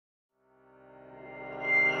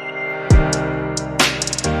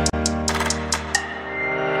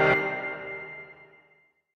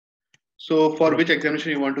So for which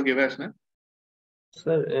examination you want to give us now?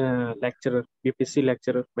 Sir, lecturer, BPC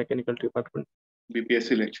lecturer, mechanical department.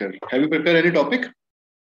 BPSC lecturer. Have you prepared any topic?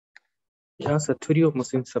 Yeah, sir, theory of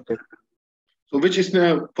machine subject. So which is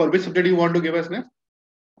for which subject you want to give us now?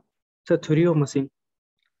 Sir, theory of machine.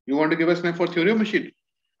 You want to give us now for theory of machine?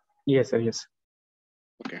 Yes, sir, yes.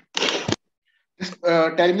 Okay. Just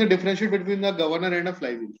tell me the difference between the governor and a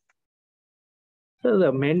flywheel. So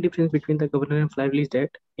the main difference between the governor and flywheel is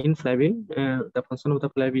that in flywheel, the function of the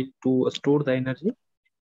flywheel to store the energy,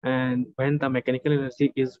 and when the mechanical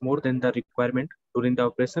energy is more than the requirement during the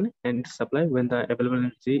operation, and supply when the available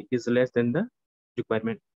energy is less than the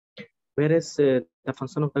requirement. Whereas the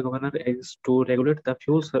function of the governor is to regulate the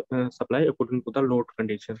fuel supply according to the load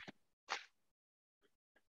condition.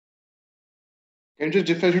 Can you just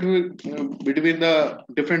differentiate between the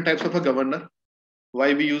different types of a governor?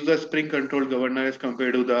 Why we use the spring control governor as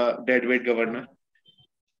compared to the dead weight governor?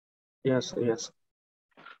 Yes, yes.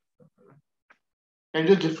 Can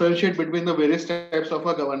you just differentiate between the various types of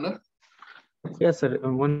a governor? Yes, sir.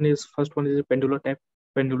 First one is a pendular type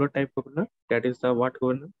governor. That is the watt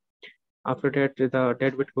governor. After that, the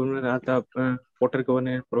dead weight governor are the water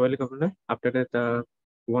governor and provisional governor. After that, the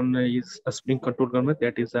one is a spring control governor.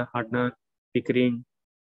 That is a Hartner, Pickering,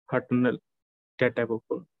 Hartnell, that type of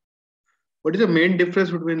governor. What is the main difference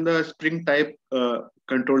between the spring type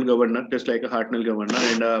control governor, just like a Hartnell governor,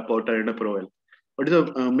 and a Porter and a Provel? What is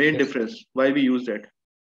the main difference? Why we use that?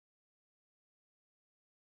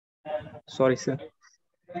 Sorry, sir.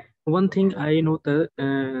 One thing I know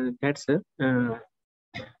that's the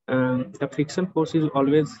friction force is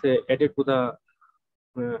always added to the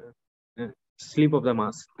slip of the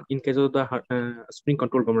mass in case of the spring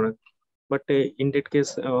control governor. But in that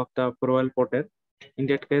case of the Provel Porter, in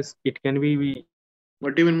that case it can be.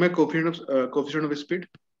 What do you mean by coefficient of speed?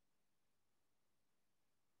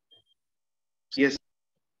 Yes.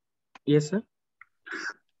 Yes, sir.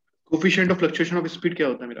 Coefficient of fluctuation of speed क्या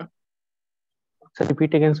होता है मेरा? Sir,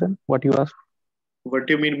 repeat again, sir. What you asked? What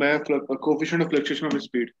do you mean by coefficient of fluctuation of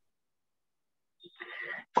speed?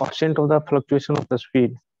 Coefficient of the fluctuation of the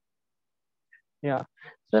speed. Yeah,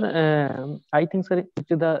 sir. I think, sir, it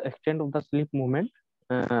is the extent of the slip movement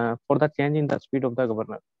for the change in the speed of the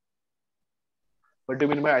governor. What do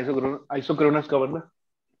you mean by isochronous governor?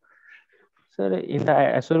 Sir, in the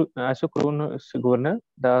isochronous governor,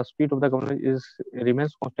 the speed of the governor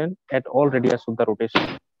remains constant at all radius of the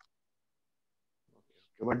rotation.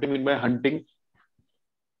 What do you mean by hunting?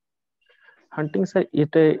 Hunting, sir,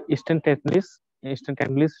 it instantaneously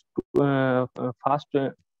fast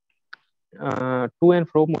to and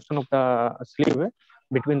fro motion of the sleeve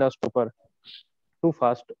between the stopper. Too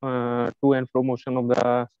fast to and fro motion of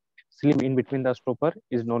the sleeve in between the stopper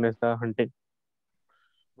is known as the hunting.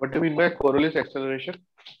 What do you mean by Coriolis acceleration?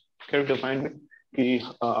 Can you define it?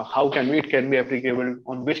 How can it can be applicable?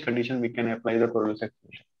 On which condition we can apply the Coriolis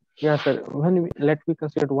acceleration? Yeah, sir. Let me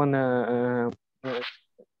consider one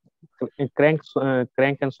crank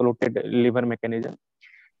and slotted lever mechanism,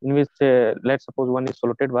 in which let's suppose one is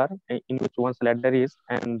slotted bar, in which one slider is,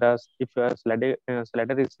 and if slider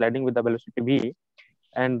is sliding with the velocity v,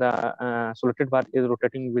 and the slotted bar is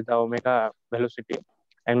rotating with the omega velocity,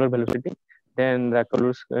 angular velocity, then the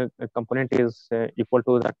component is equal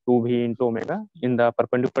to the 2v into omega in the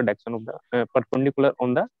perpendicular direction of the perpendicular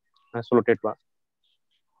on the slotted bar.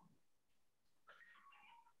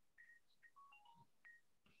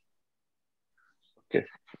 Okay.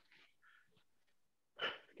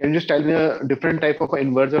 Can you just tell me a different type of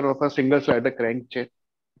inversion of a single slider crankchain?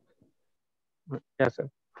 Yes, sir.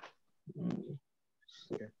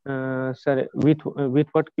 Sir, with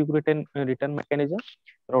what quick return mechanism,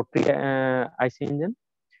 rotary IC engine,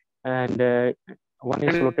 and one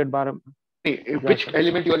is slotted bar. Which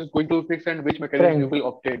element you are going to fix and which mechanism you will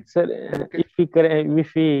obtain? Sir, okay. if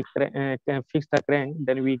we can fix the crank,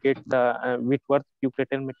 then we get the Whitworth quick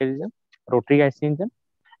return mechanism, rotary IC engine,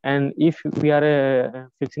 and if we are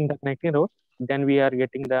fixing the connecting rod, then we are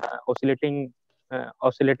getting the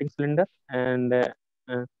oscillating cylinder, and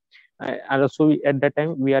also at that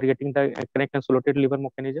time we are getting the crank and slotted lever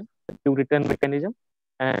mechanism, quick return mechanism,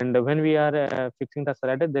 and when we are fixing the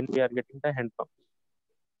slider, then we are getting the hand pump.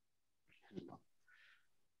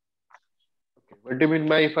 What do you mean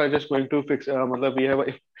by if I just going to fix?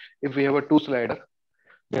 If we have a two slider,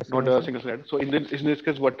 yes, not a single slider. So in this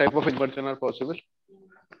case, what type of inversion are possible?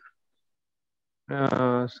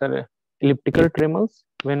 Sir, elliptical tremors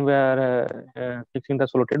when we are fixing the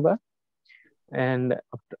slotted bar, and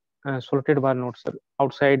slotted bar not, sir,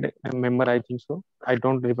 outside member, I think so. I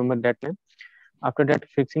don't remember that name. After that,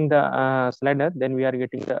 fixing the slider, then we are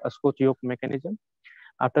getting the Scotch yoke mechanism.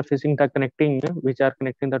 After fixing the connecting, which are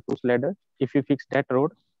connecting the two ladder, if you fix that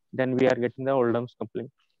rod, then we are getting the Oldham's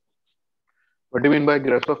coupling. What do you mean by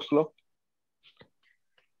Grashoff's law?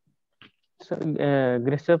 So,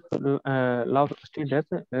 Grashoff's law states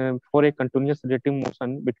that for a continuous relative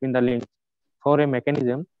motion between the links for a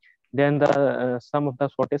mechanism, then the sum of the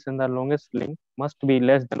shortest and the longest link must be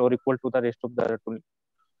less than or equal to the rest of the other two links.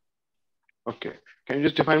 Okay. Can you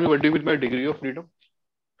just define me what do you mean by degree of freedom?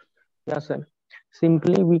 Yes, sir.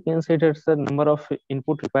 Simply, we can say that's the number of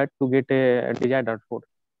input required to get a desired output,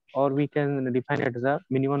 or we can define it as the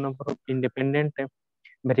minimum number of independent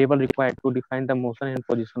variable required to define the motion and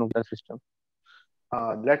position of the system.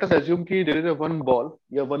 Let us assume that there is a one ball,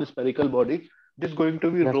 one spherical body, just going to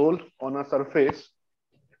be rolled on a surface.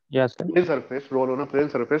 Yes, sir. Plane surface, roll on a plane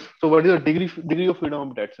surface. So, what is the degree of freedom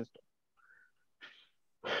of that system?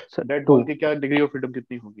 So that ball की क्या degree of freedom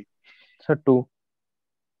कितनी होगी? Sir, 2.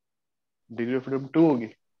 Degree of freedom 2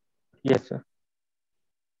 होगी? Yes, sir.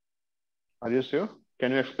 Are you sure?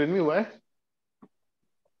 Can you explain me why?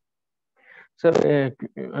 Sir,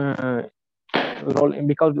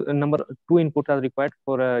 because number 2 inputs are required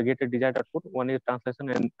for get a desired output. One is translation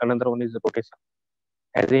and another one is rotation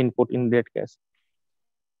as the input in that case.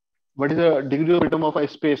 What is the degree of freedom of a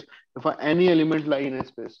space if any element lie in a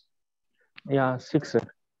space? Yeah, 6, sir.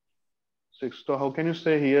 6. So how can you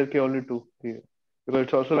say here कि only 2 here? Because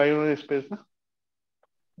it's also lying on a space, na?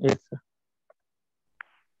 Yes, sir.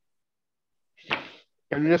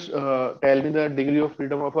 Can you just tell me the degree of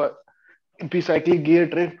freedom of a epicyclic gear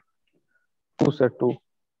train? 2, sir. 2.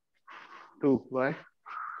 2. Why?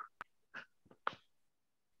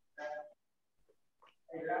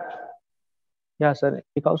 Yeah, sir.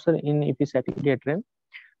 Because sir, in epicyclic gear train,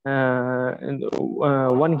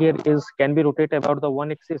 one gear can be rotated about the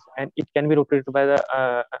one axis, and it can be rotated by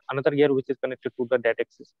the another gear which is connected to that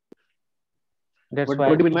axis. That's what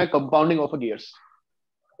why. Do you mean by compounding of a gears?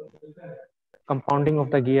 Compounding of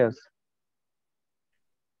the gears.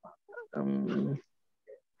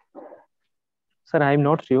 Sir, I am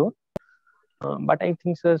not sure, but I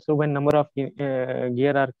think sir, so when number of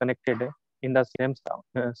gear are connected in the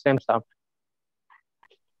same shaft.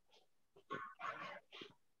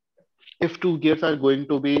 If 2 gears are going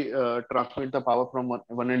to be transmit the power from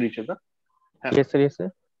one and each other. Yes, sir. Yes,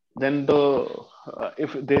 sir. Then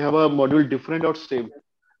if they have a module different or same,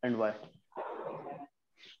 and why?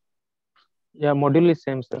 Yeah, module is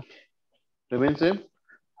same, sir. Remain same?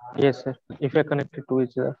 Yes, sir. If you are connected to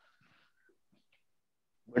each other.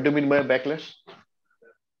 What do you mean by backlash?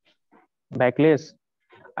 Backlash.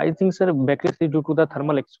 I think, sir, backlash is due to the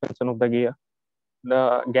thermal expansion of the gear.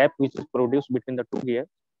 The gap which is produced between the two gears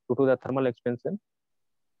due to the thermal expansion.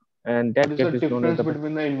 And that what is the difference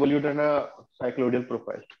between the involute and a cycloidal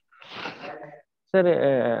profile?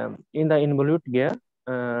 Sir, in the involute gear,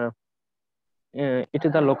 it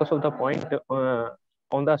is the locus of the point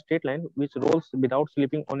on the straight line which rolls without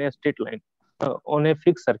slipping on a straight line, on a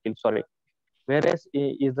fixed circle, sorry. Whereas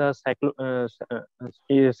is the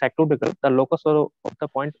cycloidal, the locus of the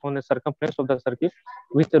point on the circumference of the circle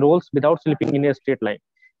which rolls without slipping in a straight line.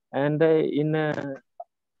 And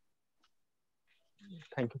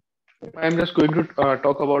thank you. I'm just going to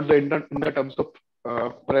talk about in the terms of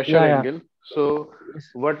pressure angle. So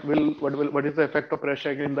what is the effect of pressure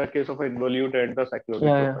angle in the case of an involute and the cycloidal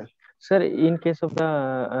profile? Sir, in case of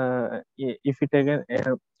the if you take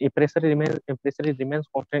a pressure remains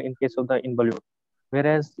constant in case of the involute,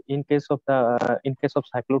 whereas in case of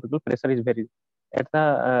cycloidal, pressure is very at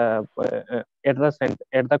the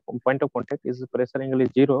point of contact is pressure angle is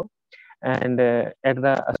 0, and at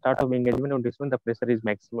the start of engagement of this one the pressure is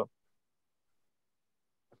maximum.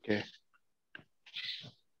 Okay.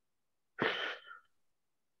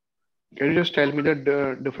 Can you just tell me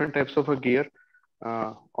the different types of a gear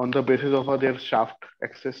on the basis of their shaft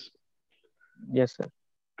axis? Yes, sir.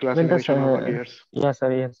 Classification of gears. Yes,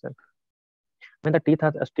 sir. Yes, sir. When the teeth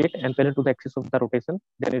are straight and parallel to the axis of the rotation,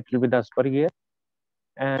 then it will be the spur gear.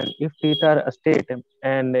 And if teeth are straight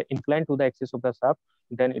and inclined to the axis of the shaft,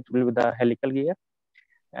 then it will be the helical gear.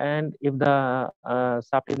 And if the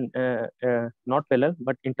shaft is not parallel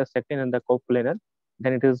but intersecting in the coplanar,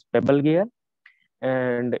 then it is pebble gear.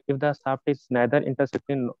 And if the shaft is neither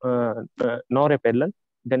intersecting nor a parallel,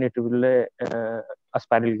 then it will be a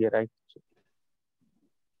spiral gear, right?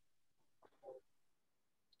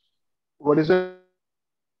 What is the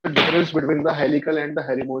difference between the helical and the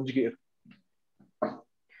Hermitage gear?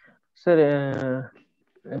 Sir,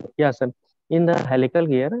 yeah, sir. In the helical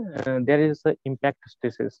gear, there is impact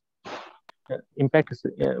stresses.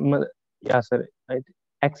 Yeah, sir.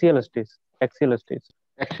 Axial stress. Axial stress.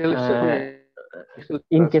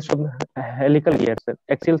 in case of helical gear, sir,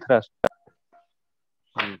 axial thrust.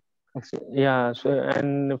 Yeah, so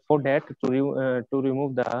and for that to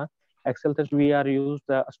remove the axial thrust, we are use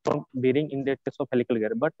the strong bearing in the case of helical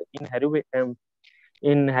gear. But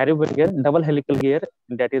in Harry-Webb gear, double helical gear,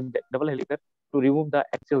 that is double helical, to remove the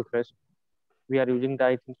axial thrust, we are using the,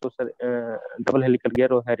 I think so, sir, double helical gear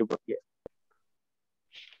or Harry-Webb gear.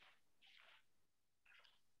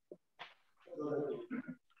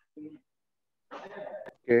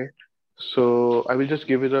 Okay, so I will just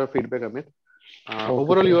give you the feedback, Amit.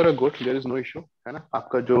 Overall, you are a good. There is no issue, है ना?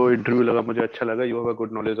 आपका जो interview लगा मुझे अच्छा लगा. You have a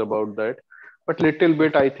good knowledge about that. But little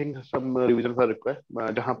bit, I think some revisions are required.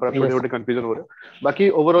 जहाँ पर आप छोटे-छोटे confusion हो रहे हैं. बाकी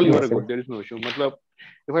overall you are good. There is no issue. मतलब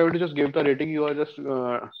if I were to just give the rating, you are just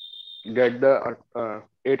get the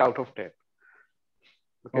 8 out of 10.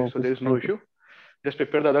 Okay, so there is no issue. Just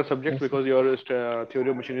prepare the other subjects because your theory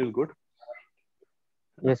of machine is good.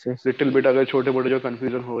 Yes. Little bit अगर छोटे-मोटे जो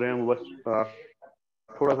confusion हो रहे हैं वो बस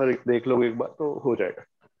थोड़ा सा देख लोगे एक बार तो हो जाएगा.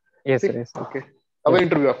 Yes, sir. Okay. अब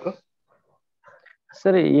इंटरव्यू आपका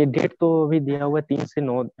सर ये डेट तो अभी दिया हुआ 3 से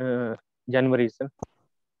 9 जनवरी सर.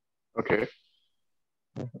 ओके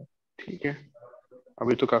ठीक है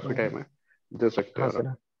अभी तो काफी टाइम है दे सकते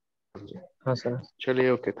हैं. हाँ सर. चलिए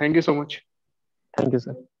okay thank you so much. Thank you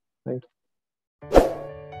sir.